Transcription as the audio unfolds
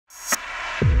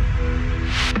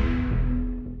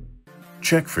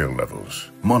Check fill levels,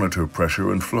 monitor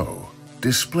pressure and flow,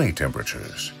 display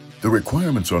temperatures. The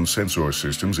requirements on sensor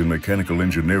systems in mechanical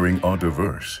engineering are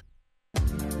diverse.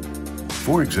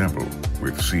 For example,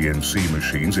 with CNC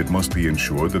machines, it must be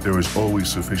ensured that there is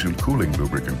always sufficient cooling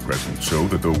lubricant present so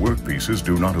that the workpieces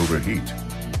do not overheat.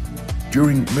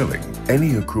 During milling,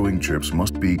 any accruing chips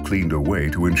must be cleaned away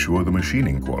to ensure the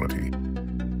machining quality.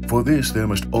 For this, there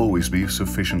must always be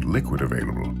sufficient liquid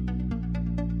available.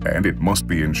 And it must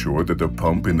be ensured that the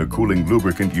pump in the cooling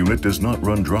lubricant unit does not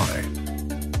run dry.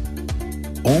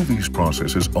 All these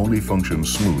processes only function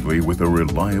smoothly with a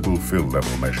reliable fill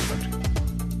level measurement.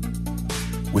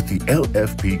 With the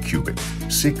LFP Cubic,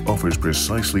 SICK offers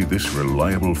precisely this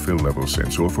reliable fill level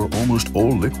sensor for almost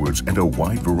all liquids and a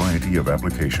wide variety of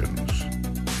applications.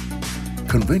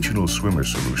 Conventional swimmer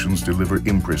solutions deliver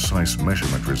imprecise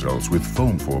measurement results with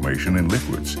foam formation in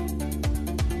liquids.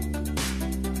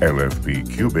 LFP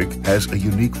Cubic has a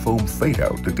unique foam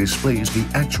fade-out that displays the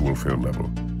actual fill level.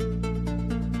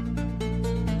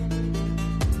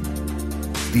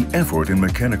 The effort in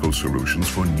mechanical solutions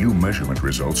for new measurement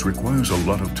results requires a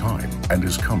lot of time and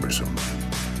is cumbersome.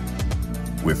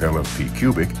 With LFP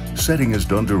Cubic, setting is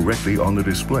done directly on the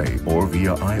display or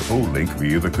via I/O link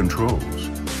via the controls.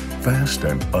 Fast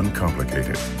and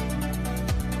uncomplicated.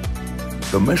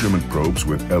 The measurement probes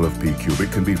with LFP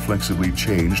Cubic can be flexibly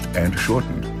changed and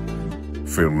shortened.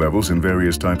 Fill levels in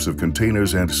various types of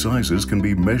containers and sizes can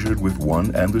be measured with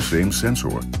one and the same sensor.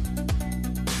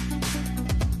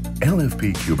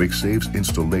 LFP Cubic saves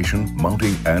installation,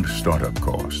 mounting, and startup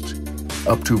costs.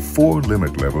 Up to 4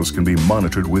 limit levels can be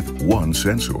monitored with one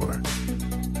sensor.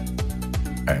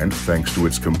 And thanks to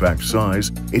its compact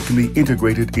size, it can be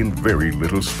integrated in very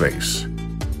little space.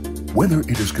 Whether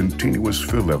it is continuous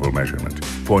fill level measurement,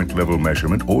 point level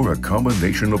measurement, or a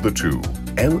combination of the two,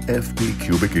 LFP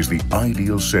Cubic is the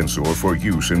ideal sensor for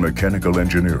use in mechanical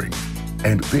engineering.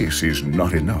 And this is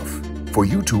not enough. For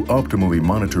you to optimally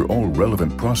monitor all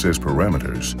relevant process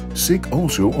parameters, SICK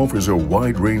also offers a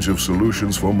wide range of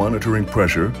solutions for monitoring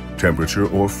pressure, temperature,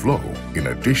 or flow, in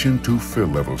addition to fill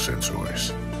level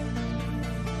sensors.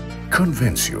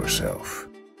 Convince yourself.